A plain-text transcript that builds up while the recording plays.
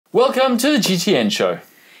Welcome to the GTN show.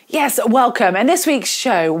 Yes, welcome. In this week's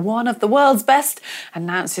show, one of the world's best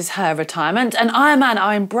announces her retirement, and Ironman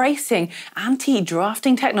are embracing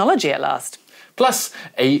anti-drafting technology at last. Plus,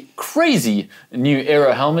 a crazy new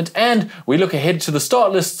aero helmet, and we look ahead to the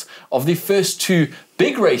start lists of the first two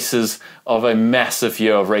big races of a massive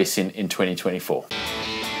year of racing in 2024.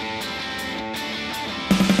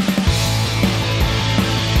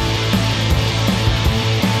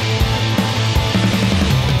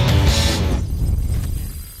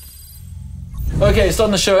 Okay,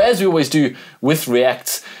 starting the show as we always do with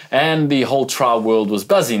Reacts, and the whole trial world was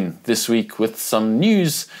buzzing this week with some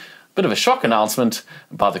news, bit of a shock announcement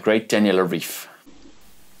by the great Daniela Ryf.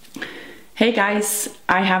 Hey guys,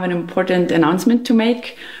 I have an important announcement to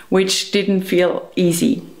make, which didn't feel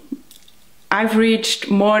easy. I've reached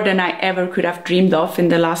more than I ever could have dreamed of in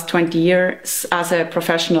the last 20 years as a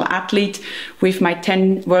professional athlete, with my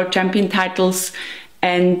 10 world champion titles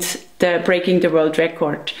and the breaking the world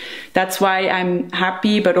record. That's why I'm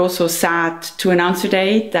happy but also sad to announce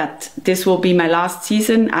today that this will be my last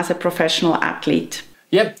season as a professional athlete.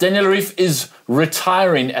 Yep, Daniela Ryf is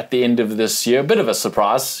retiring at the end of this year. A bit of a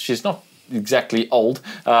surprise. She's not exactly old,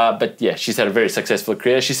 but yeah, she's had a very successful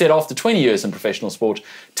career. She said, after 20 years in professional sport,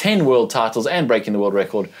 10 world titles and breaking the world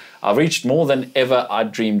record, I've reached more than ever I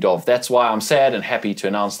dreamed of. That's why I'm sad and happy to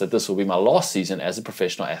announce that this will be my last season as a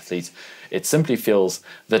professional athlete. It simply feels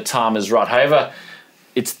the time is right. However,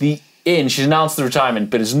 it's the end. She's announced the retirement,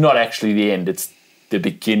 but it's not actually the end. It's the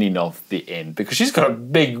beginning of the end, because she's got a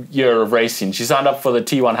big year of racing. She signed up for the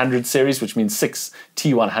T100 series, which means 6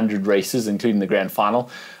 T100 races, including the grand final.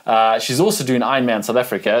 She's also doing Ironman South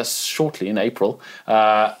Africa shortly in April,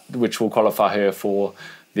 which will qualify her for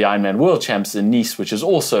the Ironman World Champs in Nice, which is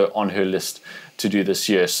also on her list to do this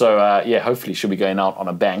year. So yeah, hopefully she'll be going out on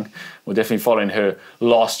a bang. We're definitely following her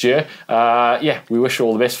last year. Yeah, we wish her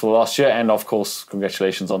all the best for last year, and of course,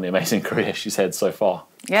 congratulations on the amazing career she's had so far.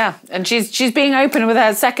 Yeah, and she's being open with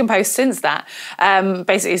her second post since that,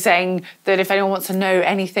 basically saying that if anyone wants to know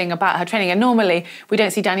anything about her training, and normally we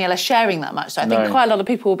don't see Daniela sharing that much, so I think quite a lot of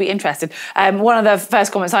people will be interested. One of the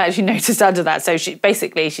first comments I actually noticed under that, so she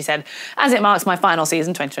said, as it marks my final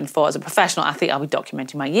season, 2024, as a professional athlete, I'll be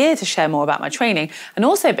documenting my year to share more about my training and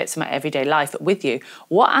also bits of my everyday life with you.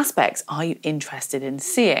 What aspects are you interested in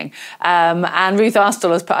seeing? And Ruth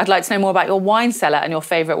Arstle has put, I'd like to know more about your wine cellar and your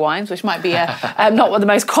favourite wines, which might be not what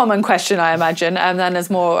the most common question, I imagine, and then there's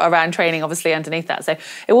more around training obviously underneath that. So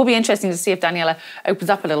it will be interesting to see if Daniela opens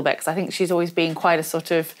up a little bit, because I think she's always been quite a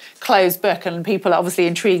sort of closed book, and people are obviously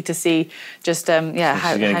intrigued to see just how she trains.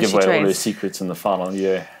 She's going to give away all her secrets in the final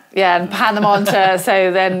year. Yeah, and hand them on to her,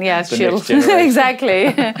 so then, yeah, she'll...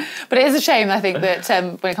 Exactly. But it is a shame, I think, that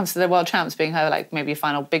when it comes to the World Champs being her, like, maybe a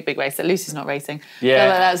final big race, that Lucy's not racing.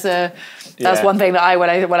 Yeah. That's one thing that when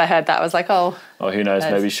I heard that, I was like, oh... Oh, who knows,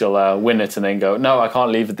 maybe she'll win it and then go, no, I can't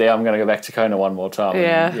leave it there, I'm going to go back to Kona one more time.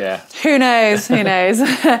 Yeah. And, yeah. Who knows, who knows.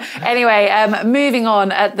 Anyway, moving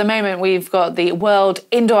on, at the moment we've got the World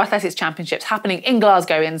Indoor Athletics Championships happening in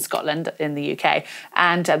Glasgow in Scotland in the UK,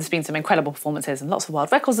 and there's been some incredible performances and lots of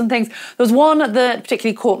world records and things. There was one that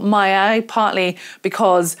particularly caught my eye, partly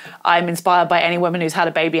because I'm inspired by any woman who's had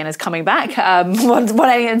a baby and is coming back, want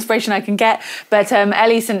any inspiration I can get, but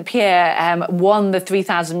Ellie St. Pierre won the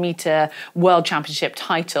 3,000 metre World Championship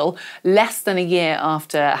title less than a year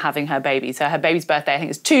after having her baby. So her baby's birthday, I think,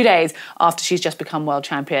 is 2 days after she's just become world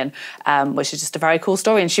champion, which is just a very cool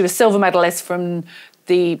story. And she was silver medalist from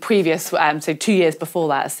the previous, so 2 years before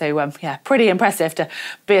that. So yeah, pretty impressive to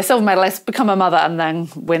be a silver medalist, become a mother, and then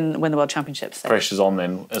win the World Championships. So. Pressure's on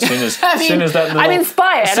then. As soon as, soon as that little, I'm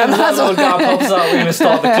inspired. As soon as that little guy pops up, we're going to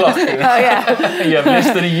start the clock. Oh yeah. You have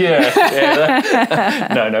less than a year.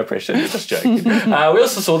 Yeah, no pressure. Just joking. We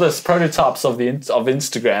also saw this prototypes of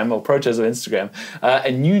Instagram, or protos of Instagram.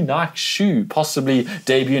 A new Nike shoe possibly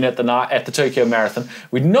debuting at the Tokyo Marathon.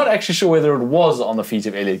 We're not actually sure whether it was on the feet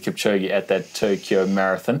of Eliud Kipchoge at that Tokyo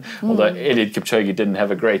Marathon, although Eliud Kipchoge didn't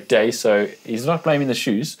have a great day, so he's not blaming the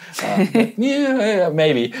shoes. Yeah,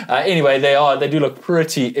 maybe. Anyway, they do look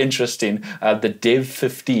pretty interesting. The Dev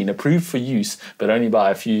 15, approved for use, but only by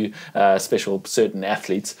a few special certain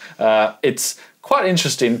athletes. It's quite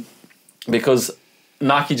interesting because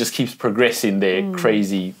Nike just keeps progressing their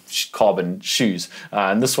crazy carbon shoes.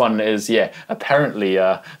 And this one is, yeah, apparently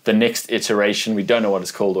the next iteration. We don't know what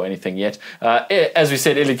it's called or anything yet. As we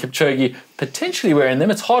said, Eliud Kipchoge potentially wearing them.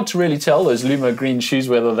 It's hard to really tell, those Luma green shoes,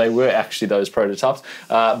 whether they were actually those prototypes.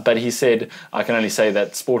 But he said, I can only say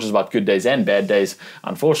that sport is about good days and bad days.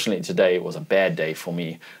 Unfortunately, today was a bad day for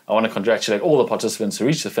me. I want to congratulate all the participants who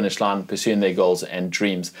reached the finish line, pursuing their goals and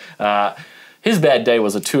dreams. His bad day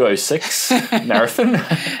was a 2:06 marathon.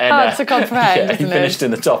 And, hard to comprehend, yeah, he finished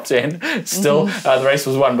in the top 10 still. The race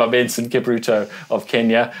was won by Benson Kipruto of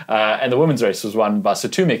Kenya, and the women's race was won by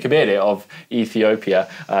Satume Kebede of Ethiopia.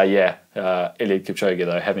 Eliud Kipchoge,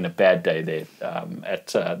 though, having a bad day there at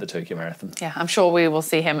the Tokyo Marathon. Yeah, I'm sure we will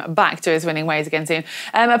see him back to his winning ways again soon.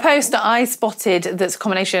 A post that I spotted that's a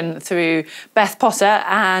combination through Beth Potter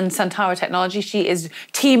and Santara Technology. She is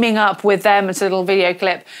teaming up with them. It's a little video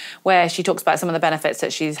clip where she talks about some of the benefits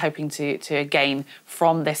that she's hoping to gain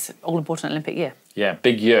from this all-important Olympic year. Yeah,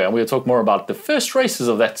 big year. And we'll talk more about the first races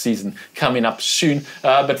of that season coming up soon.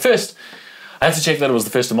 But first, I had to check that it was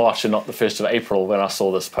the 1st of March and not the 1st of April when I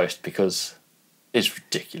saw this post, because it's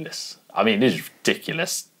ridiculous. I mean, it's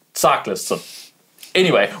ridiculous. Cyclists are...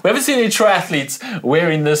 Anyway, we haven't seen any triathletes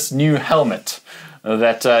wearing this new helmet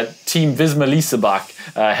that Team Visma-Lease A Bike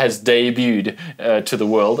has debuted to the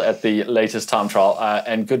world at the latest time trial.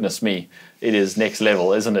 And goodness me, it is next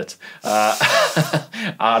level, isn't it?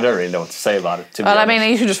 I don't really know what to say about it, to be honest. I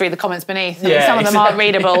mean, you should just read the comments beneath. Some of them aren't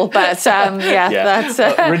readable, but that's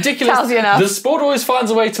ridiculous. Tells you enough. The sport always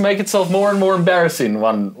finds a way to make itself more and more embarrassing,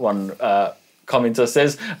 one commenter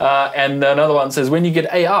says. And another one says, when you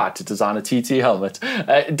get AI to design a TT helmet,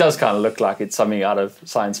 it does kind of look like it's something out of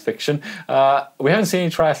science fiction. We haven't seen any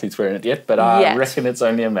triathletes wearing it yet, but I reckon it's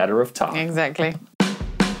only a matter of time. Exactly.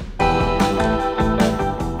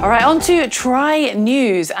 All right, on to Tri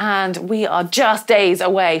News, and we are just days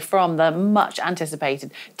away from the much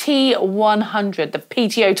anticipated T100, the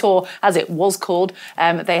PTO Tour, as it was called.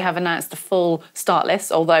 They have announced the full start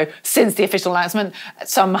list, although since the official announcement,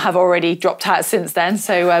 some have already dropped out since then.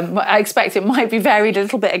 So I expect it might be varied a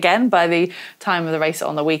little bit again by the time of the race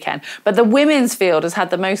on the weekend. But the women's field has had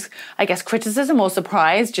the most, I guess, criticism or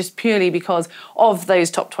surprise, just purely because of those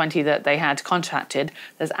top 20 that they had contracted.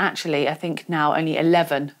 There's actually, I think, now only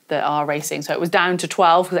 11 that are racing. So it was down to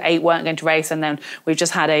 12 because 8 weren't going to race, and then we've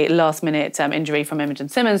just had a last-minute injury from Imogen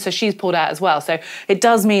Simmons, so she's pulled out as well. So it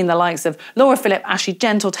does mean the likes of Laura Phillip, Ashley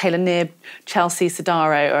Gentle, Taylor Neer, Chelsea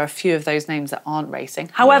Sodaro are a few of those names that aren't racing.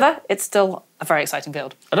 However, it's still a very exciting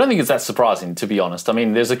field. I don't think it's that surprising, to be honest. I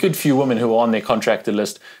mean, there's a good few women who are on their contracted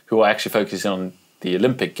list who are actually focusing on the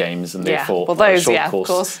Olympic Games and therefore short course.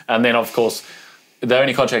 Of course. And then, of course, they're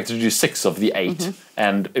only contracted to do 6 of the 8.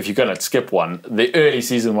 And if you're going to skip one, the early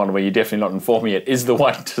season one where you're definitely not informing it is the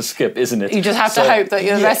one to skip, isn't it? You just have to hope that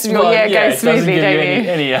the rest of your year goes smoothly,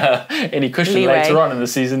 don't you? Any cushion later on in the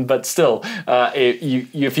season, but still,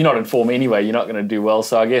 if you're not informed anyway, you're not going to do well.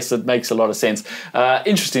 So I guess it makes a lot of sense.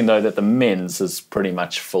 Interesting, though, that the men's is pretty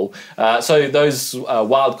much full. So those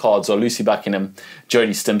wild cards are Lucy Buckingham,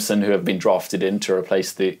 Jodie Stimpson, who have been drafted in to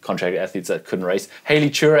replace the contracted athletes that couldn't race. Hayley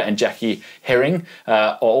Chura and Jackie Herring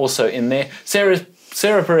are also in there.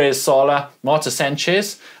 Sarah Perez-Sala, Marta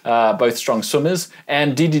Sanchez, both strong swimmers,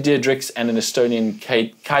 and Didi Diedrichs and an Estonian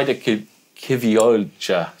Kaida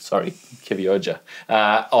Kivioja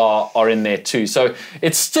are in there too. So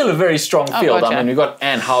it's still a very strong field. I mean, we've got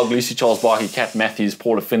Anne Haug, Lucy Charles-Barkley, Kat Matthews,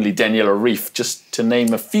 Paula Findlay, Daniela Ryf, just to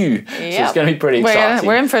name a few. So it's going to be pretty exciting.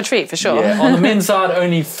 We're in for a treat for sure. Yeah. On the men's side,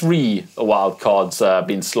 only 3 wild cards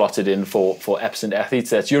been slotted in for absent athletes.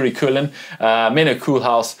 That's Yuri Kulin, Menno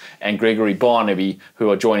Koolhaas, and Gregory Barnaby, who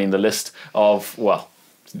are joining the list of,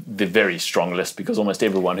 the very strong list, because almost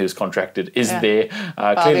everyone who's contracted is there.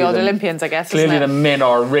 Clearly the odd Olympians, I guess. Clearly the men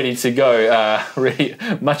are ready to go,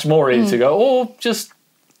 much more ready to go, or just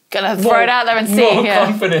gonna throw it out there and see. More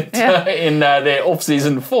confident in their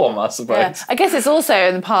off-season form, I suppose. Yeah. I guess it's also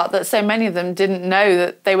in part that so many of them didn't know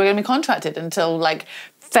that they were going to be contracted until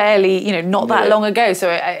fairly, not that long ago. So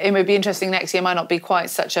it would be interesting next year. Might not be quite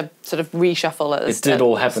such a sort of reshuffle as it did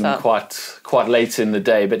all happen quite late in the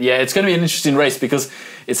day. But yeah, it's going to be an interesting race because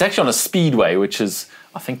it's actually on a speedway, which is,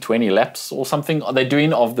 I think, 20 laps or something are they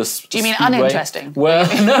doing of this. Do you mean speedway? Uninteresting? Well,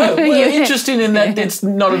 no. Interesting in that it's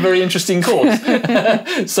not a very interesting course.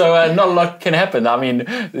 So not a lot can happen. I mean,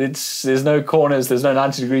 there's no corners, there's no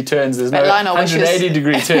 90-degree turns, there's no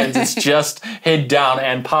 180-degree turns. It's just head down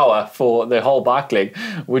and power for the whole bike leg,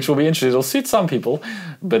 which will be interesting. It'll suit some people,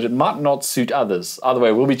 but it might not suit others. Either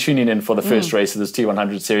way, we'll be tuning in for the first race of this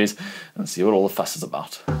T100 series and see what all the fuss is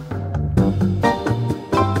about.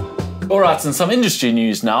 All right, and some industry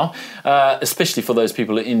news now, especially for those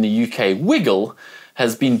people in the UK. Wiggle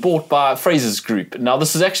has been bought by Fraser's Group. Now,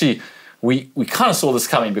 this is actually, we kind of saw this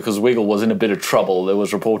coming because Wiggle was in a bit of trouble. It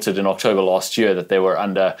was reported in October last year that they were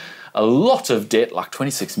under a lot of debt, like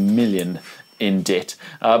 26 million in debt.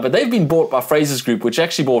 But they've been bought by Fraser's Group, which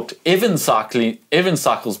actually bought Evans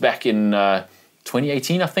Cycles back in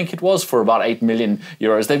 2018, I think it was, for about €8 million.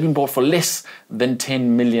 They've been bought for less than £10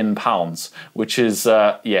 million, which is,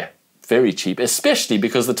 very cheap, especially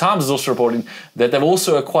because the Times is also reporting that they've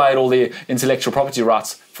also acquired all the intellectual property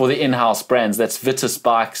rights for the in-house brands. That's Vitus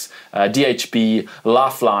Bikes, DHB,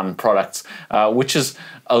 Lifeline products, which is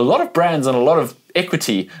a lot of brands and a lot of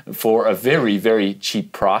equity for a very, very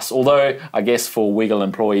cheap price. Although I guess for Wiggle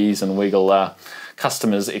employees and Wiggle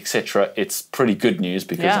customers, etc., it's pretty good news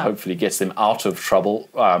because it hopefully gets them out of trouble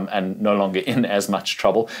and no longer in as much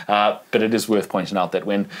trouble. But it is worth pointing out that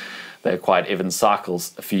when they acquired Evans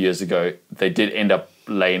Cycles a few years ago, they did end up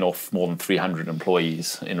laying off more than 300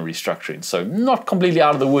 employees in restructuring. So not completely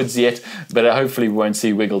out of the woods yet, but hopefully we won't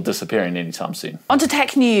see Wiggle disappearing anytime soon. On to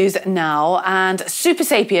tech news now, and Super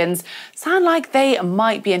Sapiens sound like they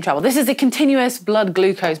might be in trouble. This is the continuous blood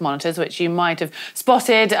glucose monitors, which you might have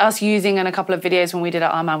spotted us using in a couple of videos when we did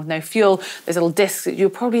our Ironman with no fuel. Those little discs that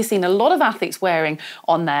you've probably seen a lot of athletes wearing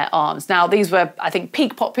on their arms. Now, these were, I think,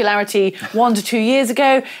 peak popularity 1 to 2 years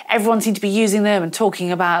ago. Everyone seemed to be using them and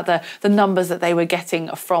talking about the numbers that they were getting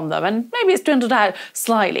from them, and maybe it's dwindled out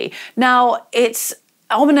slightly. Now, it's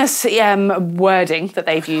ominous wording that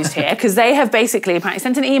they've used here, because they have basically apparently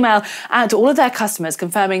sent an email out to all of their customers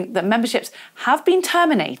confirming that memberships have been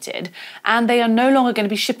terminated and they are no longer going to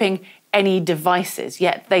be shipping any devices,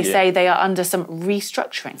 yet they say they are under some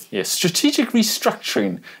restructuring. Yes, strategic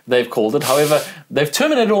restructuring, they've called it. However, they've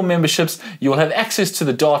terminated all memberships. You'll have access to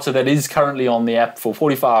the data that is currently on the app for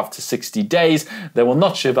 45 to 60 days. They will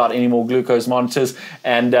not ship out any more glucose monitors.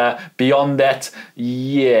 And beyond that,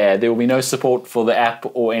 there will be no support for the app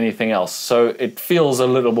or anything else. So it feels a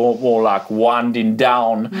little more like winding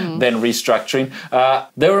down than restructuring.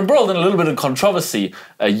 They were embroiled in a little bit of controversy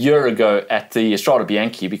a year ago at the Strada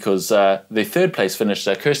Bianchi because the third place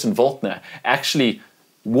finisher, Kirsten Volkner, actually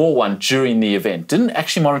wore one during the event. Didn't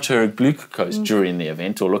actually monitor her glucose during the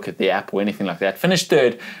event or look at the app or anything like that. Finished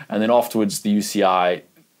third, and then afterwards the UCI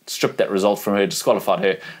stripped that result from her, disqualified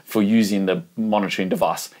her for using the monitoring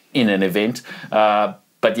device in an event.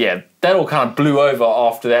 But yeah, that all kind of blew over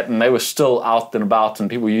after that, and they were still out and about and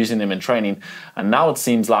people were using them in training. And now it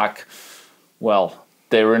seems like, well,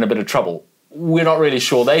 they were in a bit of trouble. We're not really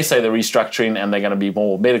sure. They say they're restructuring and they're going to be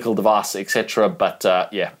more medical device, etc. But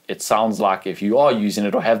it sounds like if you are using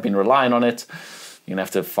it or have been relying on it, you're going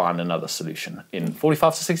to have to find another solution in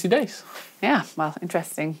 45 to 60 days. Yeah, well,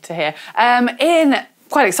 interesting to hear. In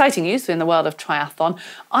quite exciting news in the world of triathlon,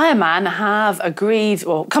 Ironman have agreed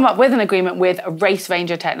or come up with an agreement with Race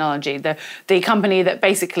Ranger Technology, the company that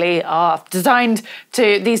basically are designed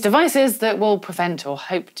to these devices that will prevent or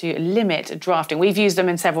hope to limit drafting. We've used them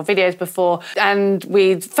in several videos before, and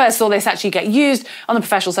we first saw this actually get used on the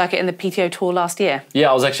professional circuit in the PTO Tour last year. Yeah,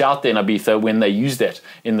 I was actually out there in Ibiza when they used it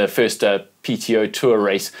in the first PTO Tour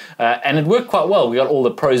race, and it worked quite well. We got all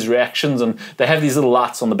the pros' reactions, and they have these little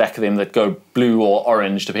lights on the back of them that go blue or orange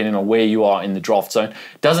depending on where you are in the draft zone.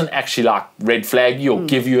 Doesn't actually like red flag you or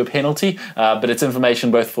give you a penalty, but it's information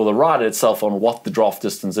both for the rider itself on what the draft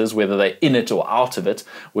distance is, whether they're in it or out of it,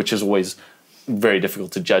 which is always very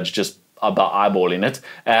difficult to judge just about eyeballing it.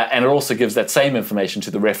 And it also gives that same information to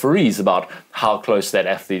the referees about how close that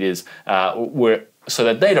athlete is, so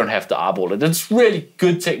that they don't have to eyeball it. It's really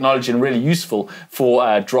good technology and really useful for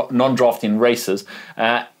non-drafting races.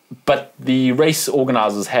 But the race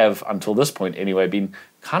organisers have, until this point anyway, been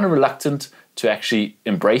kind of reluctant to actually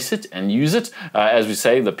embrace it and use it. As we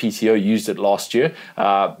say, the PTO used it last year,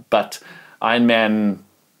 but Ironman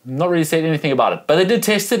not really said anything about it. But they did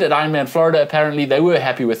test it at Ironman Florida. Apparently they were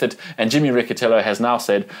happy with it, and Jimmy Riccatello has now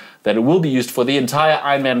said that it will be used for the entire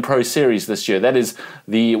Ironman Pro Series this year. That is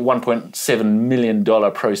the $1.7 million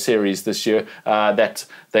Pro Series this year that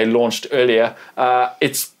they launched earlier.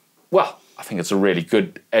 I think it's a really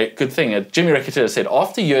good thing. Jimmy Riccatello said,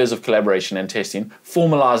 after years of collaboration and testing,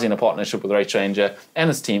 formalising a partnership with Race Ranger and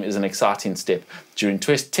his team is an exciting step. During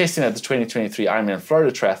testing at the 2023 Ironman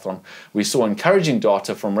Florida Triathlon, we saw encouraging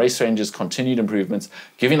data from Race Ranger's continued improvements,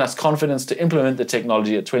 giving us confidence to implement the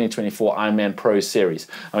technology at 2024 Ironman Pro Series.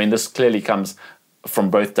 I mean, this clearly comes from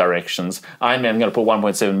both directions. Ironman going to put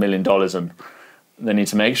 $1.7 million in. They need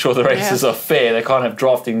to make sure the races are fair. They can't have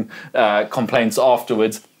drafting complaints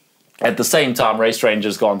afterwards. At the same time, Race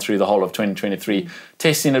Ranger's gone through the whole of 2023,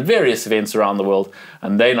 testing at various events around the world,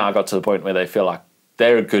 and they now got to the point where they feel like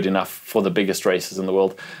they're good enough for the biggest races in the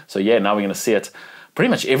world. So yeah, now we're going to see it pretty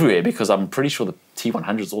much everywhere, because I'm pretty sure the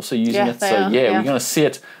T100 is also using it. So yeah, we're going to see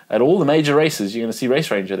it at all the major races. You're going to see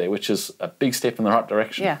Race Ranger there, which is a big step in the right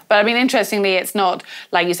direction. Yeah, but I mean, interestingly, it's not,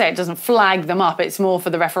 like you say, it doesn't flag them up. It's more for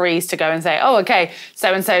the referees to go and say, oh, okay,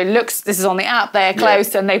 so-and-so looks, this is on the app, they're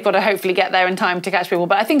close, and they've got to hopefully get there in time to catch people.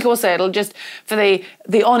 But I think also it'll just, for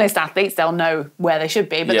the honest athletes, they'll know where they should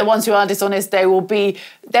be. But the ones who are dishonest, they'll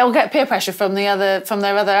get peer pressure from their other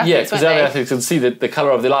athletes. Yeah, because the other athletes can see the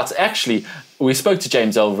colour of the lights. Actually, we spoke to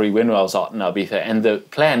James Elvery when I was out in Ibiza, and the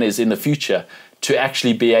plan is in the future to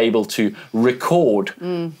actually be able to record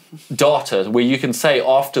data where you can say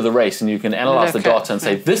after the race, and you can analyse the data and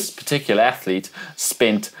say this particular athlete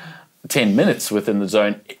spent 10 minutes within the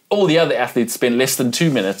zone. All the other athletes spent less than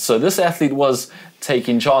 2 minutes. So this athlete was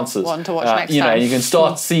taking chances. One to watch next time. You can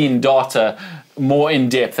start seeing data more in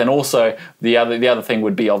depth. And also the other thing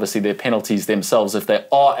would be obviously their penalties themselves, if they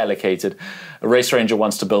are allocated. A race ranger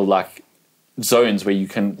wants to build like zones where you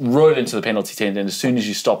can roll into the penalty tent, and as soon as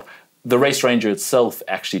you stop, the race ranger itself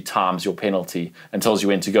actually times your penalty and tells you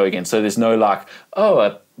when to go again. So there's no like, oh,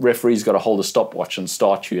 a referee's got to hold a stopwatch and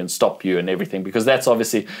start you and stop you and everything, because that's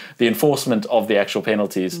obviously the enforcement of the actual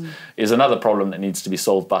penalties is another problem that needs to be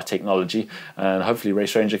solved by technology, and hopefully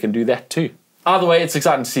Race Ranger can do that too. Either way, it's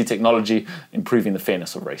exciting to see technology improving the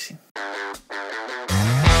fairness of racing.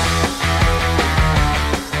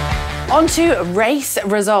 On to race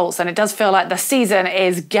results, and it does feel like the season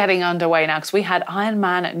is getting underway now, because we had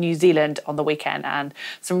Ironman New Zealand on the weekend and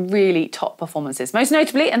some really top performances. Most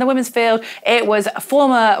notably in the women's field, it was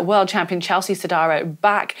former world champion Chelsea Sodaro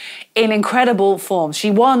back in incredible form.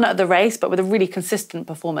 She won the race, but with a really consistent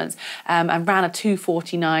performance, and ran a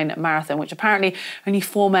 2:49 marathon, which apparently only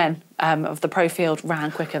 4 men of the pro field ran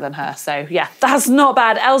quicker than her. So yeah, that's not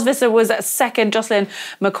bad. Els Visser was second, Jocelyn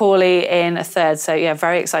McCauley in third. So yeah,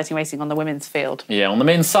 very exciting racing on the women's field. Yeah, on the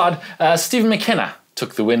men's side, Stephen McKenna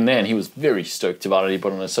took the win there, and he was very stoked about it. He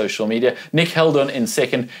put on his social media. Nick Heldon in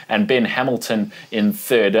second, and Ben Hamilton in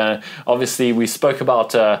third. Obviously, we spoke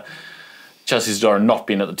about Chelsea Sodaro not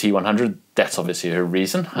being at the T100. That's obviously her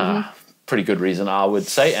reason. Pretty good reason, I would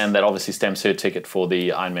say, and that obviously stamps her ticket for the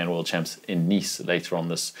Ironman World Champs in Nice later on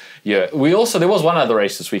this year. There was one other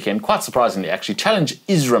race this weekend, quite surprisingly actually, Challenge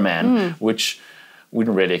Israman, which we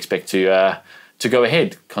didn't really expect to go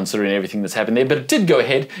ahead, considering everything that's happened there, but it did go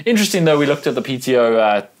ahead. Interesting though, we looked at the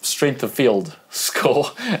PTO strength of field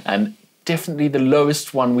score, and definitely the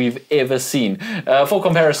lowest one we've ever seen. For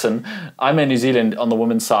comparison, Ironman New Zealand on the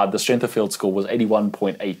women's side, the strength of field score was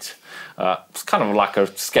 81.8. It's kind of like a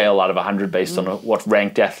scale out of 100 based on what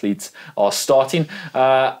ranked athletes are starting.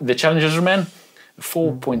 The Challenge Israman,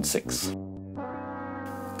 4.6.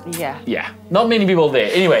 Yeah, not many people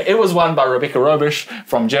there. Anyway, it was won by Rebecca Robisch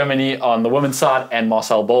from Germany on the women's side, and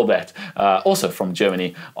Marcel Bolbat, also from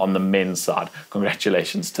Germany on the men's side.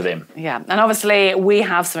 Congratulations to them. Yeah, and obviously we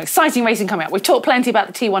have some exciting racing coming up. We've talked plenty about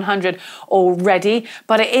the T100 already,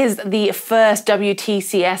 but it is the first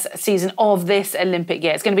WTCS season of this Olympic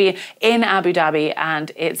year. It's going to be in Abu Dhabi,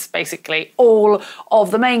 and it's basically all of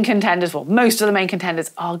the main contenders, well, most of the main contenders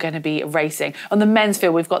are going to be racing. On the men's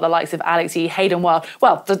field, we've got the likes of Alex E, Hayden Wild.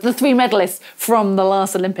 Well, the 3 medalists from the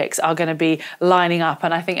last Olympics are going to be lining up,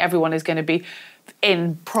 and I think everyone is going to be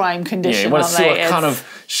in prime condition. Yeah, you want to see what kind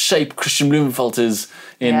of shape Christian Blumenfeld is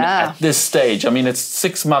in at this stage. I mean, it's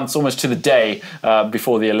 6 months almost to the day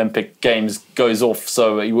before the Olympic Games goes off,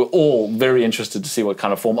 so you were all very interested to see what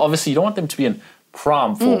kind of form. Obviously, you don't want them to be in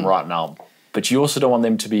prime form right now, but you also don't want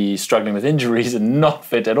them to be struggling with injuries and not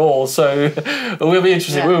fit at all. So we'll be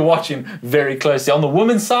interested. We were watching very closely. On the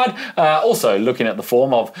women's side, also looking at the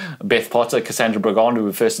form of Beth Potter, Cassandra Bragond, who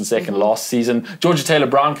were first and second last season. Georgia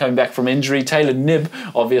Taylor-Brown coming back from injury. Taylor Knibb,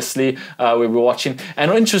 obviously, we were watching.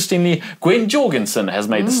 And interestingly, Gwen Jorgensen has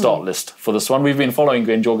made the start list for this one. We've been following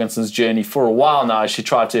Gwen Jorgensen's journey for a while now as she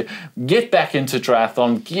tried to get back into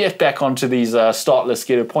triathlon, get back onto these start lists,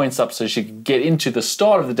 get her points up so she could get into the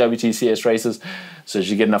start of the WTCS race, so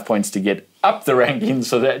she get enough points to get up the rankings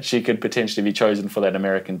so that she could potentially be chosen for that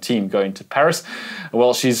American team going to Paris.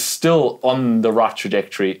 Well, she's still on the right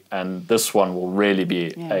trajectory, and this one will really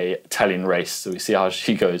be a telling race. So we see how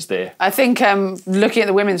she goes there. I think looking at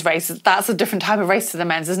the women's race, that's a different type of race to the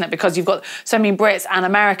men's, isn't it? Because you've got so many Brits and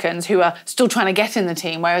Americans who are still trying to get in the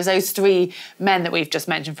team, whereas those 3 men that we've just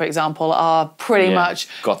mentioned, for example, are pretty much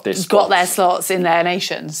got their slots in their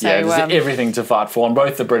nations. So, there's everything to fight for on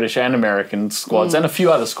both the British and American squads and a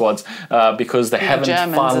few other squads because they haven't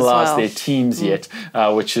finalised their teams yet,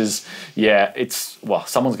 which is,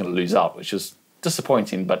 someone's going to lose out, which is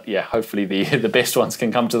disappointing, but hopefully the best ones can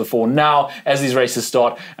come to the fore now as these races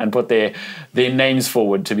start and put their names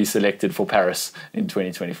forward to be selected for Paris in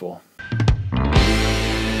 2024.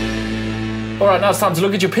 All right, now it's time to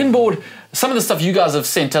look at your pinboard. Some of the stuff you guys have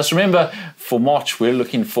sent us. Remember, for March, we're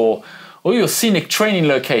looking for all your scenic training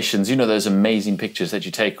locations. You know, those amazing pictures that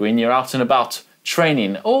you take when you're out and about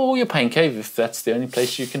training, or your pain cave if that's the only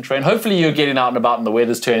place you can train. Hopefully you're getting out and about and the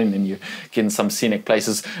weather's turning and you're getting some scenic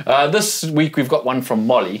places. This week we've got one from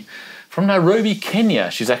Molly from Nairobi,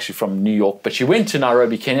 Kenya. She's actually from New York, but she went to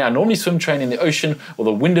Nairobi, Kenya. I normally swim train in the ocean or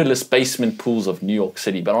the windowless basement pools of New York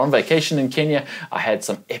City, but on vacation in Kenya, I had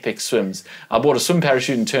some epic swims. I bought a swim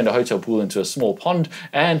parachute and turned a hotel pool into a small pond,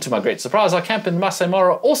 and to my great surprise, our camp in Masai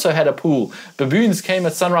Mara also had a pool. Baboons came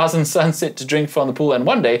at sunrise and sunset to drink from the pool, and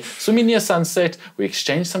one day, swimming near sunset, we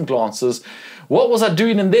exchanged some glances. What was I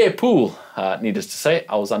doing in their pool? Needless to say,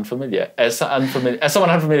 I was unfamiliar. As someone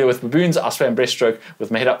unfamiliar with baboons, I swam breaststroke with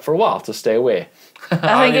my head up for a while to stay aware.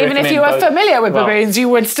 I think even if you were familiar with baboons, you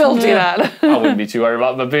would still do that. I wouldn't be too worried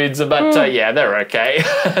about baboons, but yeah, they're okay.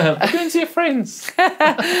 Baboons are your friends.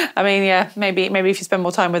 I mean, yeah, maybe if you spend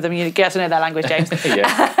more time with them, you get to know their language, James.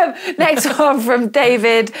 Next one from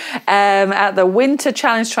David at the Winter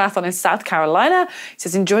Challenge Triathlon in South Carolina. He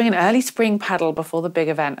says, enjoying an early spring paddle before the big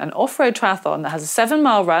event, an off-road triathlon that has a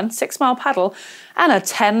 7-mile run, 6-mile paddle, and a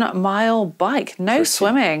 10-mile bike. No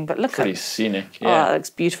swimming, but look pretty scenic. Yeah. Oh, that looks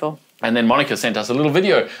beautiful. And then Monica sent us a little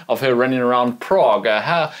video of her running around Prague.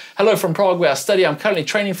 Hello from Prague, where I study. I'm currently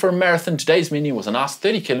training for a marathon. Today's menu was a nice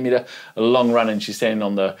 30-kilometer long run, and she's standing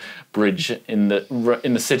on the bridge in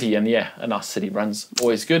the city. And yeah, a nice city run's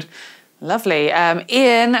always good. Lovely.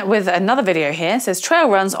 Ian with another video here says trail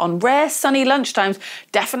runs on rare sunny lunchtimes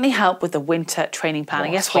definitely help with the winter training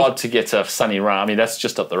planning. Well, it's hard to get a sunny run. I mean, that's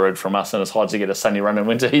just up the road from us, and it's hard to get a sunny run in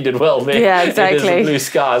winter. He did well there. Yeah, exactly. There's blue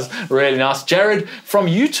skies. Really nice. Jared from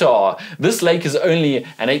Utah. This lake is only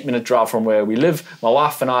an 8-minute drive from where we live. My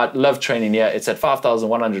wife and I love training here. It's at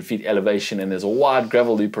 5,100 feet elevation, and there's a wide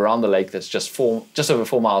gravel loop around the lake that's just over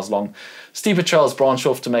 4 miles long. Steeper trails branch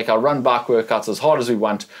off to make our run bike workouts as hard as we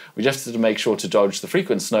want. We just have to make sure to dodge the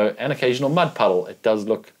frequent snow and occasional mud puddle. It does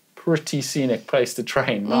look pretty scenic place to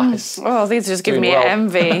train. Nice. Oh, these are just giving me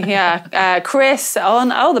envy. Yeah. Chris on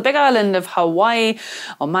the big island of Hawaii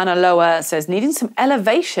on Mauna Loa says, needing some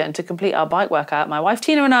elevation to complete our bike workout. My wife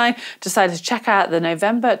Tina and I decided to check out the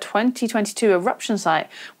November 2022 eruption site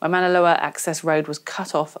where Mauna Loa access road was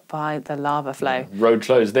cut off by the lava flow. Road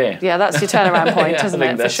closed there. Yeah, that's your turnaround point, yeah, isn't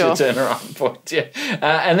it? That's for sure. Your turnaround point. Yeah.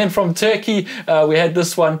 And then from Turkey, we had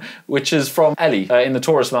this one, which is from Ali in the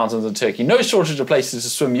Taurus Mountains in Turkey. No shortage of places to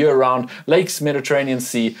swim year-round, lakes, Mediterranean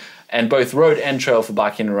Sea, and both road and trail for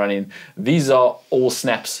biking and running. These are all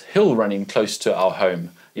snaps hill running close to our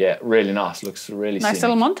home. Yeah, really nice. Looks really nice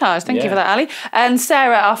scenic. little montage. Thank you for that, Ali. And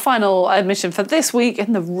Sarah, our final admission for this week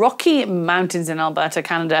in the Rocky Mountains in Alberta,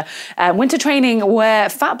 Canada. Winter training where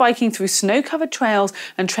fat biking through snow-covered trails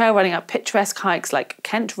and trail running up picturesque hikes like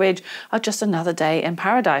Kent Ridge are just another day in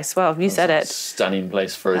paradise. Well, you said it. Stunning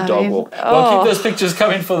place for a dog walk. Well, keep those pictures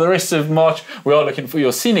coming for the rest of March. We are looking for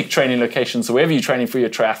your scenic training locations. So wherever you're training for your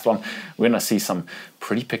triathlon, we're going to see some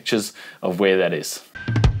pretty pictures of where that is.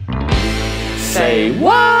 Say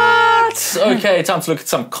what? Okay, time to look at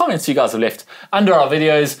some comments you guys have left under our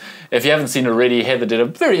videos. If you haven't seen already, Heather did a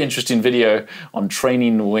very interesting video on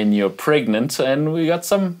training when you're pregnant, and we got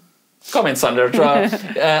some comments under it.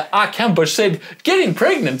 Cambush said, getting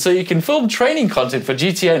pregnant so you can film training content for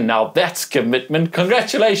GTN. Now that's commitment.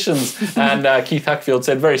 Congratulations. And Keith Huckfield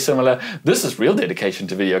said, very similar. This is real dedication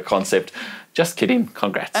to video concept. Just kidding.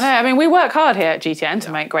 Congrats. I know. I mean, we work hard here at GTN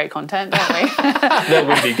to make great content, don't we? That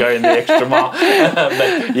would be going the extra mile.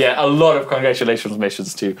 But yeah, a lot of congratulations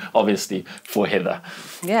messages too, obviously, for Heather.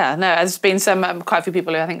 Yeah, no, there's been quite a few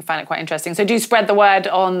people who I think find it quite interesting. So do spread the word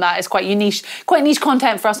on that. It's quite niche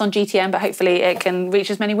content for us on GTN, but hopefully it can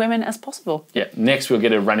reach as many women as possible. Yeah, next we'll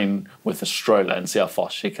get her running with a stroller and see how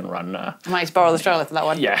fast she can run. I might just borrow the stroller for that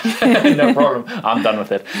one. Yeah, no problem. I'm done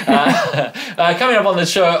with it. Coming up on the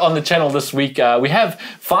show, on the channel this week, we have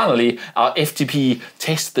finally our FTP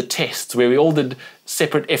Test the Tests, where we all did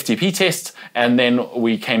separate FTP tests, and then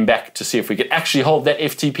we came back to see if we could actually hold that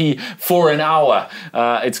FTP for an hour.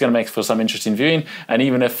 It's going to make for some interesting viewing, and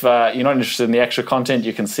even if you're not interested in the extra content,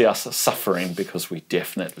 you can see us suffering, because we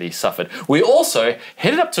definitely suffered. We also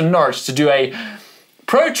headed up to Norwich to do a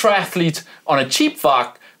pro triathlete on a cheap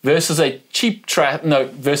bike versus an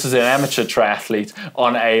amateur triathlete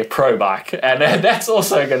on a pro bike, and that's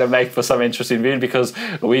also going to make for some interesting viewing, because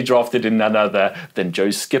we drafted in none other than Joe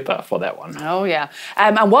Skipper for that one. Oh yeah,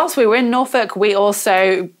 and whilst we were in Norfolk, we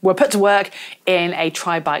also were put to work in a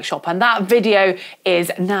tri-bike shop, and that video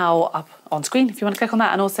is now up on screen if you want to click on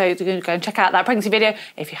that, and also go and check out that pregnancy video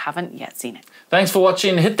if you haven't yet seen it. Thanks for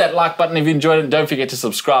watching. Hit that like button if you enjoyed it, and don't forget to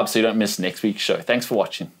subscribe so you don't miss next week's show. Thanks for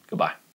watching. Goodbye.